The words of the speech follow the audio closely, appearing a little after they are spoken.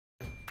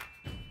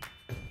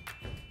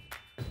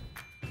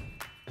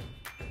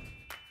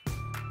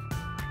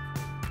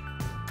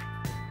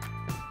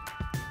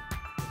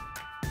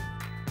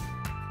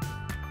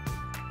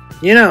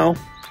You know,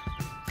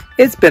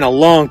 it's been a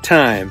long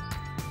time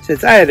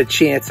since I had a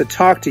chance to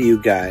talk to you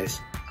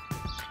guys.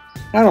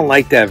 I don't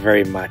like that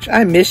very much.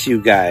 I miss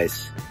you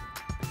guys.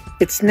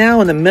 It's now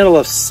in the middle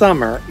of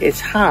summer,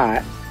 it's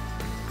hot,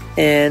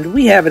 and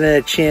we haven't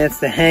had a chance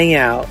to hang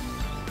out,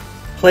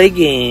 play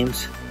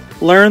games,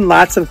 learn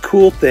lots of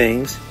cool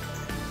things,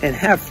 and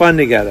have fun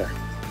together.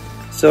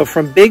 So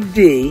from Big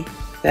D,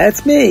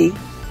 that's me,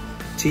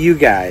 to you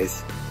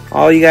guys,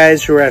 all you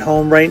guys who are at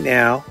home right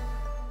now,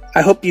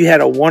 I hope you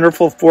had a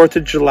wonderful 4th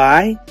of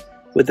July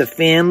with the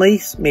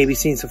family, maybe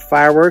seen some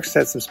fireworks,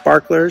 had some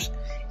sparklers,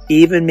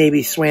 even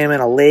maybe swam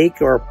in a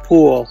lake or a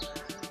pool.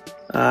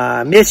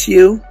 Miss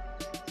you,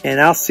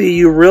 and I'll see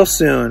you real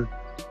soon.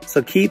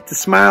 So keep the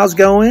smiles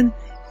going,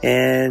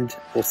 and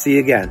we'll see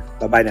you again.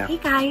 Bye-bye now. Hey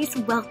guys,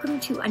 welcome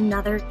to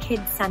another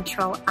Kid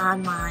Central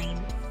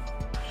Online.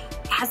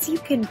 As you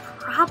can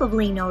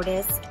probably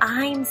notice,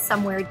 I'm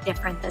somewhere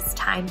different this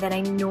time than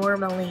I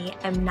normally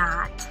am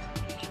not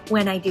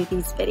when I do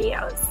these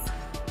videos.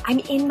 I'm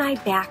in my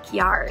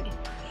backyard,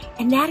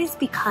 and that is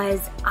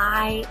because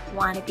I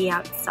want to be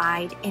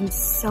outside and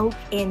soak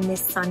in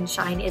this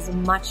sunshine as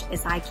much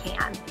as I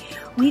can.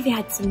 We've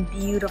had some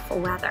beautiful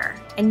weather,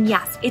 and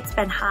yes, it's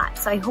been hot,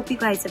 so I hope you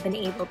guys have been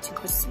able to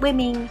go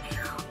swimming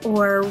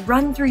or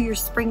run through your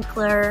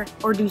sprinkler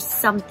or do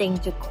something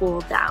to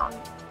cool down.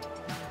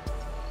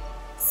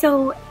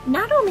 So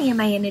not only am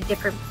I in a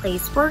different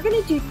place, we're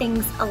going to do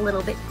things a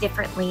little bit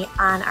differently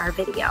on our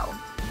video.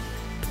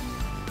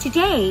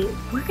 Today,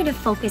 we're going to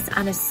focus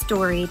on a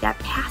story that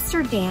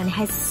Pastor Dan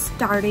has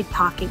started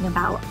talking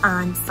about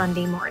on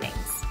Sunday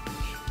mornings.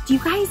 Do you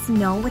guys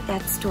know what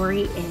that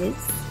story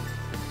is?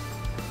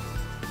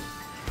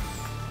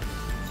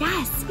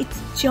 Yes,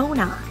 it's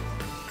Jonah.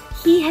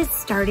 He has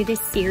started a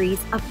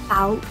series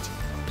about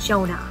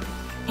Jonah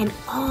and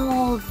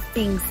all the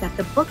things that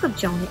the book of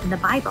Jonah in the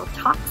Bible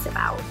talks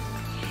about.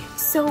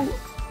 So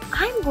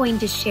I'm going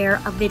to share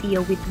a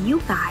video with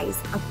you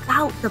guys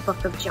about the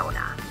book of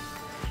Jonah.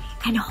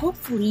 And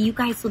hopefully you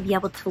guys will be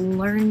able to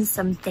learn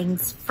some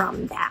things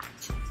from that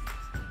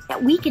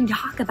we can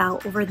talk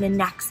about over the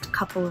next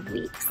couple of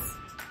weeks.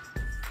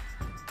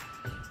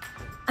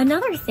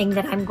 Another thing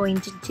that I'm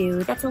going to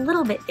do that's a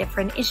little bit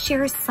different is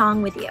share a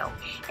song with you.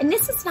 And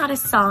this is not a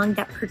song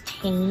that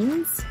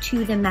pertains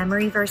to the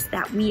memory verse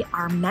that we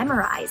are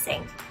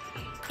memorizing.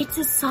 It's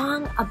a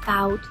song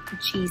about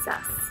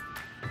Jesus.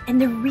 And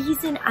the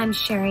reason I'm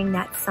sharing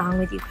that song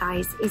with you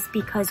guys is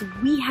because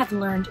we have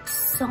learned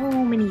so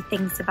many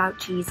things about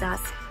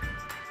Jesus,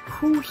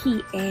 who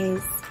he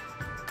is,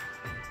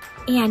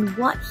 and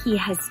what he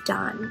has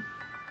done.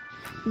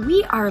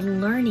 We are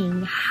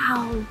learning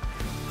how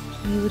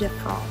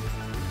beautiful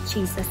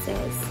Jesus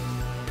is.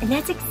 And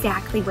that's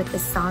exactly what the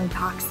song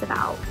talks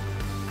about.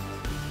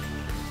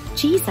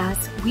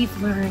 Jesus,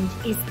 we've learned,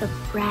 is the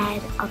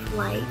bread of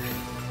life.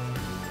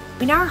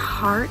 When our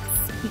hearts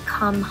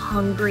become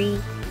hungry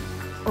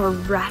or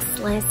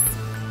restless,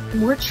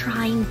 and we're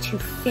trying to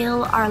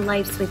fill our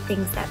lives with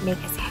things that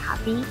make us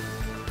happy,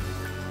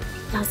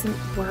 it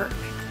doesn't work.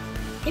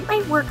 It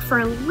might work for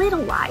a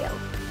little while,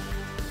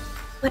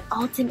 but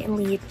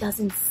ultimately it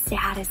doesn't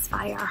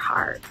satisfy our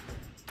heart.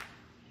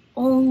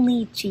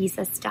 Only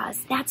Jesus does.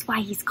 That's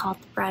why he's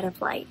called the bread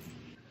of life.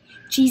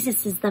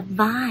 Jesus is the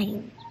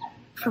vine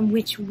from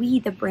which we,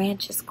 the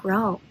branches,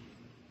 grow.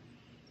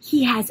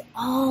 He has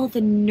all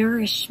the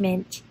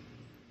nourishment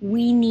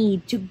we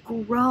need to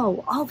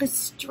grow, all the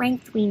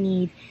strength we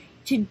need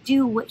to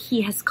do what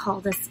he has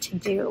called us to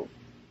do,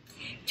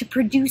 to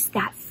produce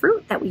that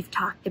fruit that we've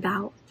talked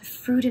about, the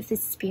fruit of the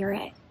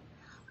Spirit: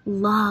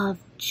 love,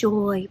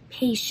 joy,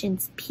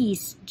 patience,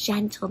 peace,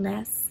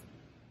 gentleness.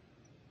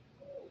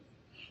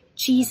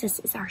 Jesus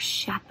is our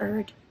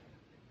shepherd.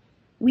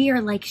 We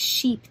are like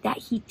sheep that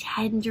he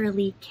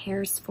tenderly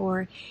cares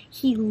for.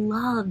 He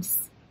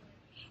loves.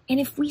 And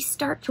if we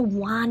start to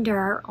wander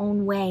our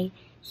own way,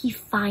 he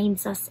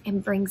finds us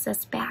and brings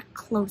us back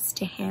close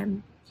to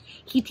him.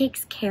 He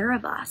takes care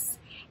of us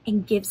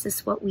and gives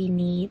us what we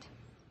need.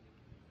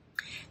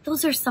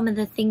 Those are some of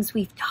the things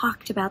we've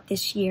talked about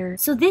this year.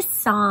 So this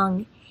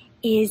song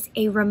is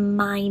a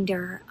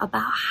reminder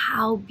about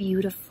how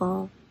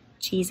beautiful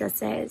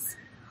Jesus is.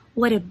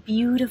 What a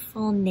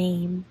beautiful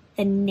name,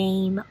 the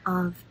name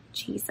of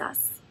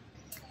Jesus.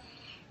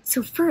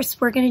 So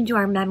first, we're going to do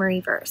our memory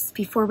verse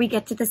before we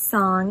get to the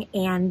song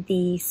and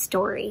the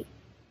story.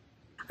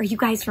 Are you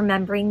guys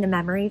remembering the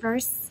memory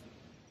verse?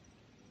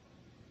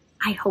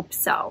 I hope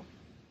so.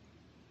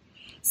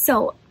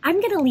 So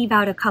I'm going to leave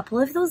out a couple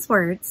of those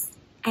words,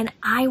 and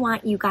I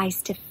want you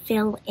guys to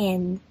fill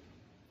in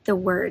the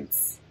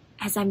words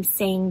as I'm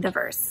saying the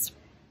verse.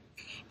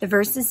 The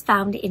verse is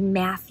found in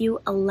Matthew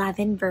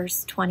 11,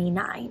 verse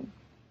 29.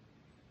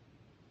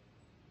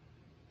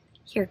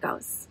 Here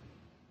goes.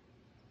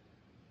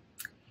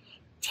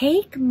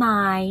 Take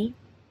my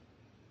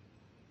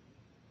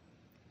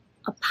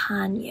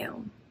upon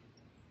you.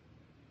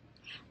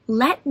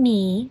 Let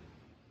me,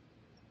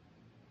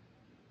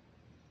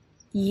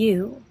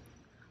 you,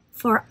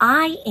 for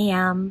I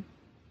am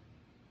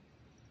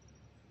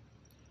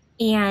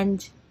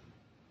and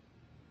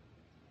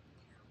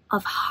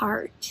of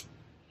heart,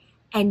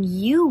 and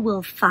you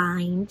will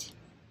find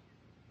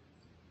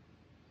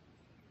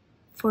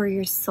for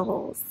your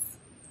souls.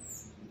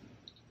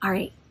 All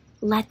right,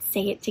 let's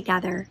say it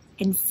together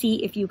and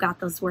see if you got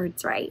those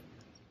words right.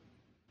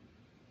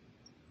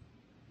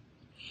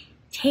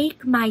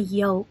 Take my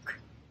yoke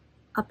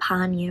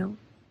upon you.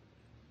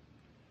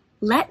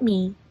 Let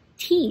me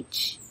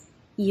teach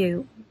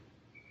you.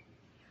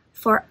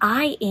 For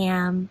I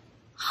am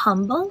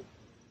humble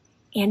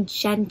and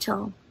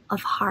gentle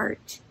of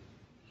heart,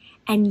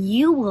 and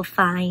you will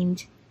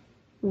find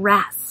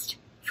rest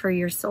for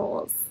your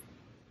souls.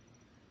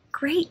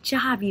 Great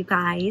job, you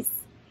guys.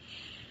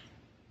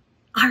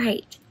 All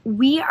right,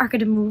 we are going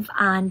to move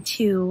on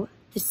to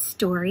the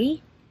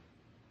story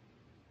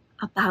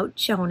about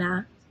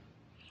Jonah,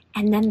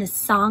 and then the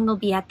song will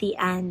be at the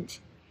end.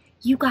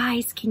 You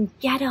guys can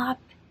get up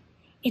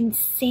and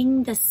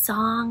sing the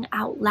song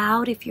out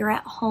loud if you're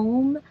at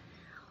home,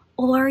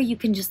 or you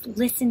can just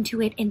listen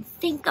to it and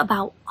think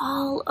about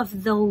all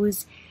of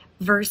those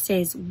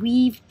verses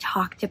we've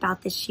talked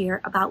about this year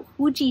about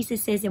who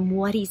Jesus is and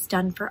what he's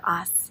done for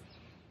us.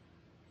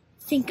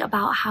 Think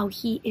about how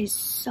he is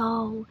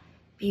so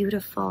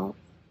beautiful,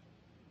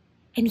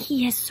 and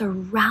he has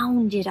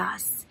surrounded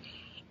us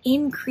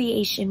in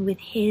creation with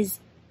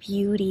his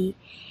beauty.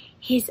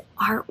 His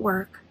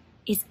artwork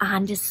is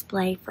on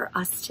display for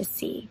us to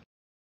see.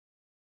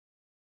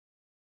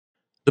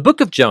 The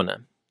Book of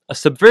Jonah, a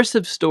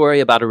subversive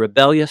story about a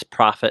rebellious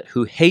prophet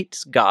who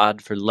hates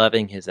God for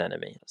loving his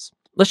enemies.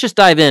 Let's just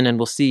dive in and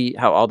we'll see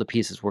how all the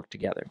pieces work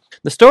together.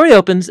 The story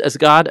opens as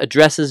God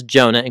addresses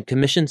Jonah and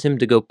commissions him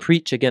to go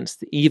preach against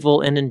the evil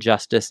and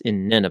injustice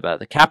in Nineveh,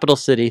 the capital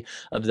city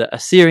of the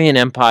Assyrian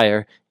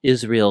Empire,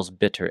 Israel's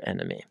bitter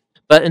enemy.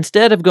 But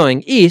instead of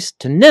going east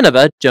to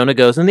Nineveh, Jonah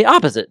goes in the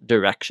opposite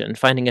direction,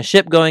 finding a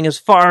ship going as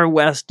far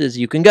west as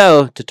you can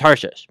go to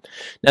Tarshish.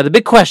 Now the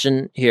big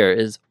question here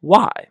is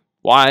why?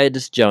 Why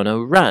does Jonah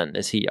run?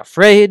 Is he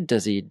afraid?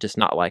 Does he just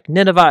not like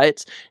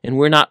Ninevites? And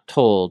we're not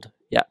told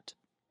yet.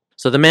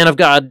 So the man of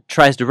God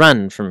tries to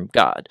run from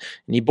God,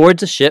 and he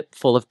boards a ship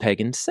full of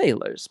pagan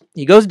sailors.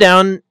 He goes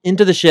down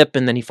into the ship,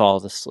 and then he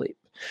falls asleep.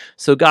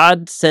 So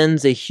God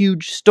sends a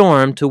huge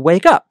storm to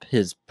wake up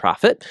his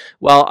prophet,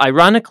 while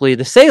ironically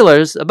the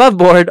sailors above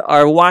board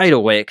are wide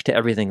awake to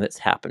everything that's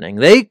happening.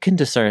 They can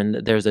discern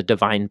that there's a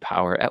divine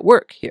power at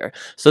work here.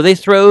 So they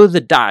throw the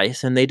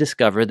dice, and they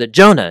discover that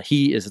Jonah,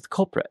 he is the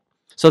culprit.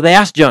 So they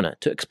ask Jonah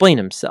to explain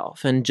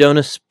himself, and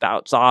Jonah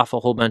spouts off a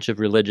whole bunch of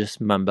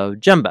religious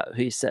mumbo-jumbo.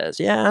 He says,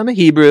 yeah, I'm a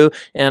Hebrew,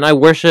 and I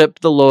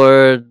worship the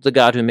Lord, the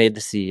God who made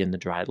the sea and the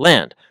dry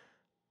land.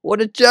 What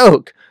a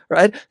joke,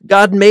 right?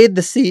 God made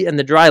the sea and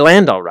the dry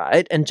land all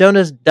right, and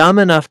Jonah's dumb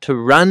enough to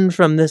run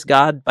from this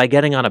God by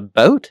getting on a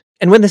boat?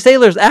 And when the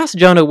sailors ask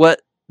Jonah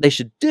what they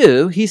should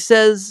do, he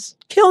says,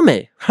 kill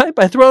me, right,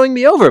 by throwing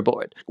me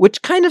overboard,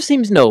 which kind of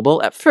seems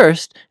noble at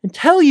first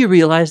until you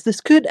realize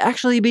this could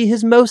actually be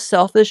his most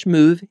selfish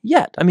move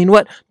yet. I mean,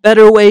 what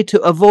better way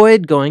to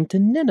avoid going to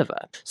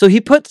Nineveh? So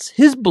he puts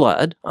his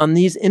blood on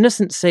these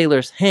innocent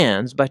sailors'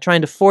 hands by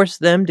trying to force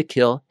them to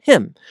kill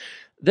him.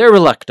 They're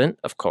reluctant,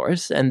 of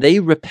course, and they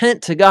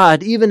repent to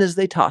God even as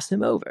they toss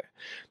him over.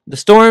 The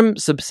storm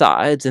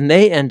subsides, and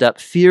they end up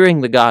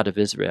fearing the God of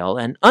Israel,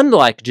 and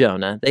unlike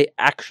Jonah, they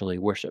actually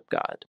worship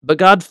God. But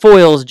God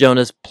foils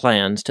Jonah's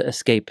plans to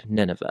escape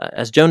Nineveh.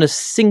 As Jonah's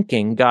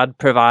sinking, God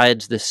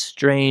provides this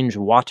strange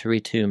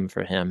watery tomb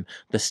for him,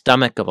 the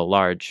stomach of a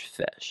large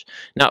fish.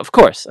 Now, of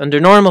course, under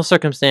normal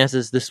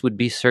circumstances, this would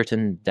be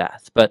certain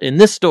death, but in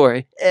this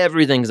story,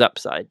 everything's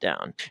upside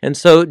down. And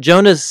so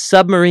Jonah's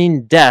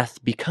submarine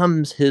death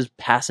becomes his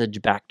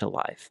passage back to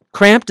life.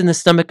 Cramped in the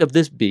stomach of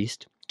this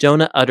beast,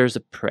 Jonah utters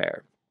a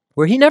prayer,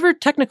 where he never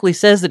technically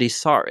says that he's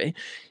sorry,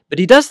 but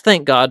he does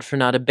thank God for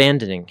not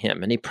abandoning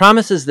him, and he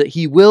promises that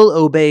he will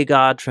obey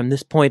God from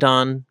this point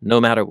on, no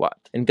matter what.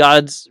 And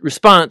God's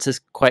response is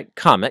quite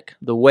comic.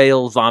 The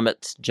whale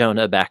vomits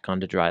Jonah back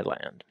onto dry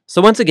land.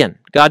 So once again,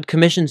 God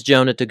commissions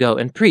Jonah to go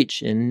and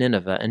preach in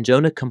Nineveh, and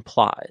Jonah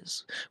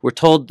complies. We're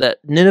told that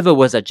Nineveh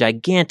was a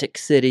gigantic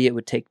city. It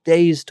would take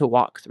days to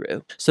walk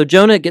through. So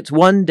Jonah gets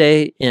one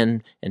day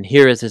in, and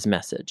here is his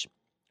message.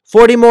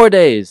 40 more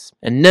days,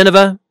 and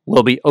Nineveh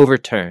will be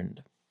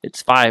overturned.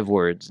 It's 5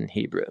 words in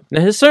Hebrew.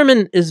 Now, his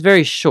sermon is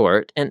very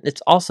short, and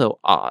it's also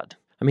odd.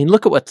 I mean,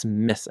 look at what's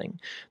missing.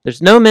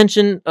 There's no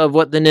mention of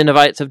what the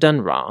Ninevites have done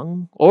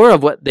wrong, or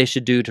of what they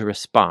should do to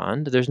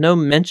respond. There's no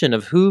mention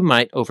of who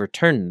might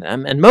overturn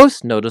them, and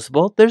most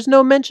noticeable, there's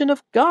no mention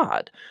of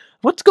God.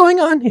 What's going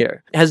on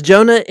here? Has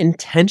Jonah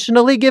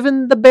intentionally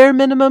given the bare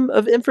minimum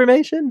of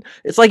information?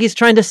 It's like he's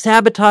trying to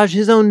sabotage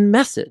his own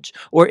message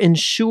or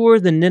ensure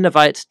the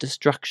Ninevites'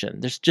 destruction.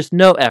 There's just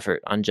no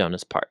effort on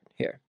Jonah's part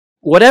here.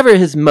 Whatever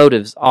his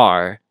motives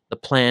are, the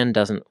plan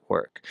doesn't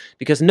work,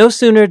 because no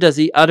sooner does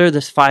he utter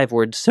this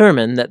 5-word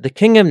sermon that the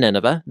king of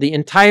Nineveh, the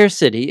entire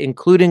city,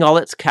 including all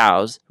its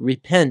cows,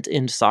 repent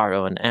in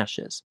sorrow and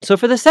ashes. So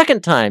for the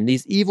second time,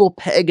 these evil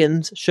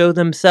pagans show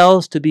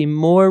themselves to be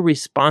more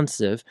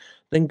responsive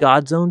than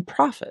God's own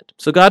prophet.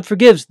 So God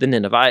forgives the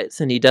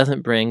Ninevites, and he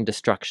doesn't bring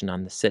destruction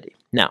on the city.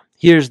 Now,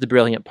 here's the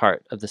brilliant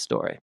part of the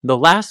story. The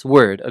last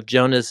word of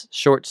Jonah's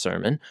short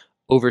sermon,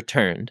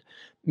 overturned,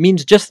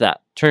 means just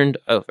that, turned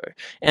over.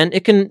 And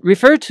it can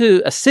refer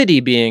to a city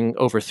being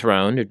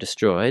overthrown or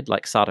destroyed,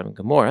 like Sodom and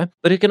Gomorrah,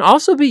 but it can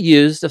also be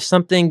used of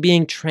something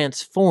being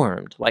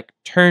transformed, like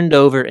turned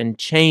over and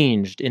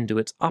changed into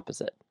its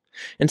opposite.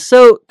 And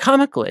so,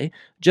 comically,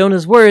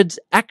 Jonah's words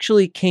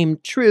actually came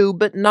true,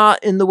 but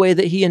not in the way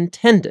that he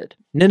intended.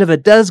 Nineveh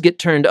does get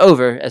turned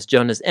over as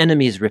Jonah's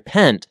enemies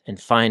repent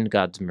and find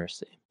God's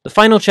mercy. The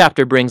final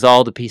chapter brings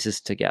all the pieces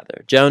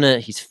together.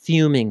 Jonah, he's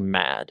fuming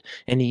mad,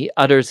 and he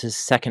utters his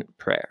second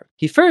prayer.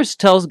 He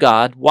first tells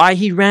God why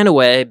he ran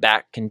away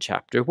back in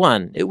chapter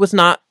 1. It was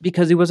not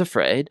because he was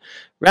afraid.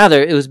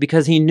 Rather, it was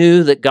because he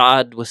knew that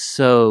God was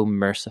so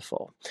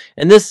merciful.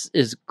 And this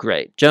is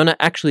great. Jonah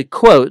actually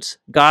quotes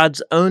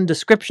God's own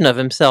description of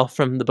himself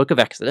from the book of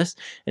Exodus,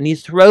 and he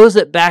throws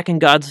it back in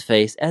God's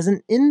face as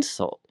an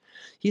insult.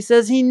 He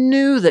says he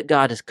knew that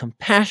God is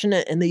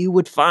compassionate and that he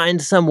would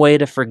find some way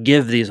to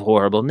forgive these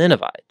horrible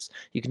Ninevites.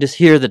 You can just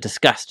hear the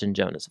disgust in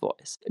Jonah's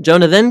voice.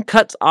 Jonah then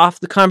cuts off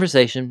the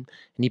conversation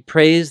and he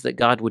prays that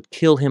God would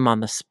kill him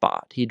on the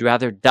spot. He'd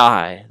rather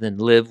die than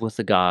live with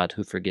the God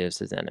who forgives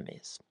his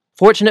enemies.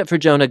 Fortunate for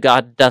Jonah,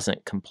 God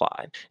doesn't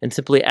comply and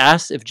simply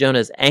asks if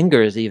Jonah's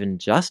anger is even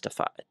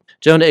justified.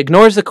 Jonah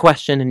ignores the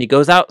question and he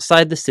goes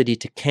outside the city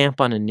to camp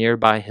on a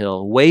nearby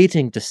hill,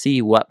 waiting to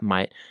see what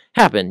might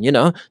happen.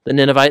 The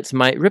Ninevites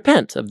might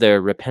repent of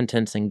their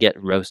repentance and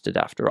get roasted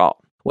after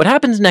all. What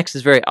happens next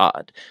is very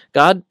odd.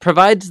 God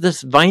provides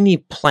this viney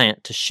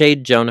plant to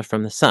shade Jonah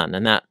from the sun,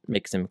 and that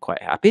makes him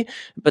quite happy.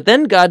 But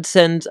then God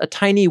sends a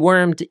tiny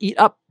worm to eat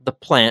up the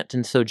plant,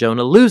 and so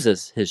Jonah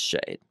loses his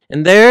shade.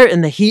 And there,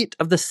 in the heat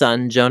of the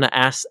sun, Jonah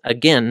asks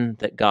again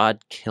that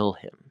God kill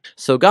him.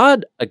 So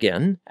God,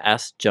 again,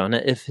 asks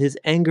Jonah if his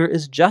anger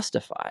is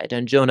justified,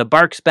 and Jonah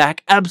barks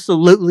back,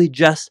 "Absolutely,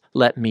 just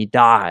let me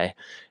die."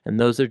 And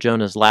those are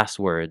Jonah's last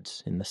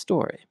words in the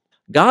story.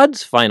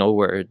 God's final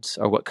words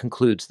are what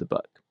concludes the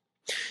book.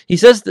 He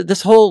says that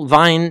this whole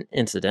vine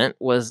incident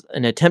was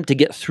an attempt to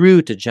get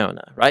through to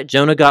Jonah, right?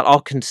 Jonah got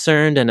all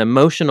concerned and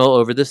emotional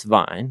over this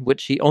vine,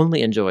 which he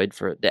only enjoyed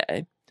for a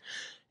day.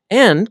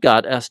 And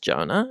God asked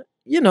Jonah,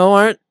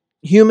 aren't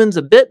humans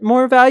a bit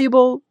more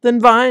valuable than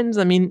vines?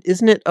 I mean,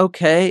 isn't it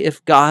okay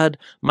if God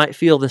might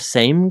feel the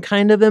same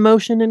kind of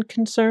emotion and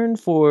concern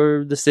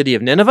for the city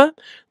of Nineveh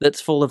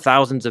that's full of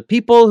thousands of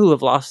people who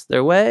have lost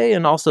their way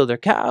and also their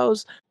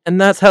cows? And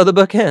that's how the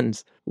book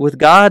ends, with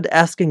God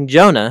asking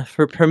Jonah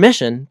for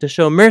permission to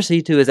show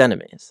mercy to his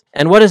enemies.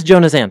 And what is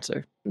Jonah's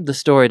answer? The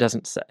story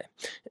doesn't say,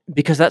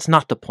 because that's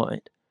not the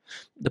point.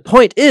 The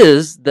point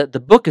is that the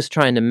book is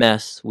trying to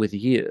mess with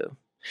you.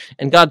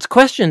 And God's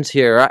questions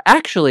here are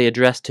actually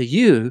addressed to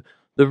you,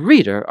 the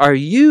reader. Are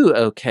you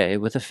okay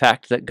with the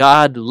fact that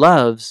God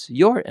loves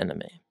your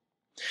enemy?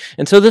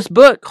 And so this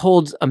book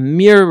holds a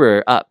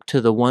mirror up to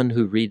the one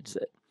who reads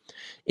it.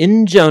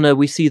 In Jonah,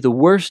 we see the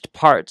worst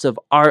parts of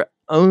our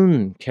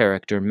own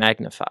character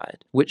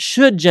magnified, which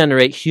should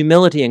generate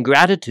humility and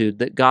gratitude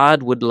that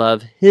God would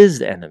love his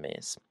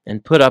enemies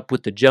and put up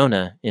with the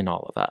Jonah in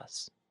all of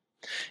us.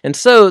 And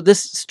so this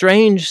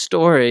strange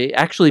story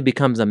actually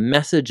becomes a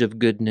message of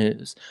good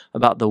news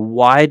about the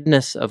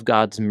wideness of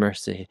God's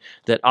mercy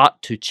that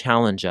ought to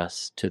challenge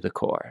us to the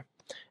core.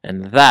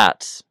 And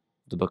that's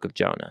the book of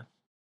Jonah.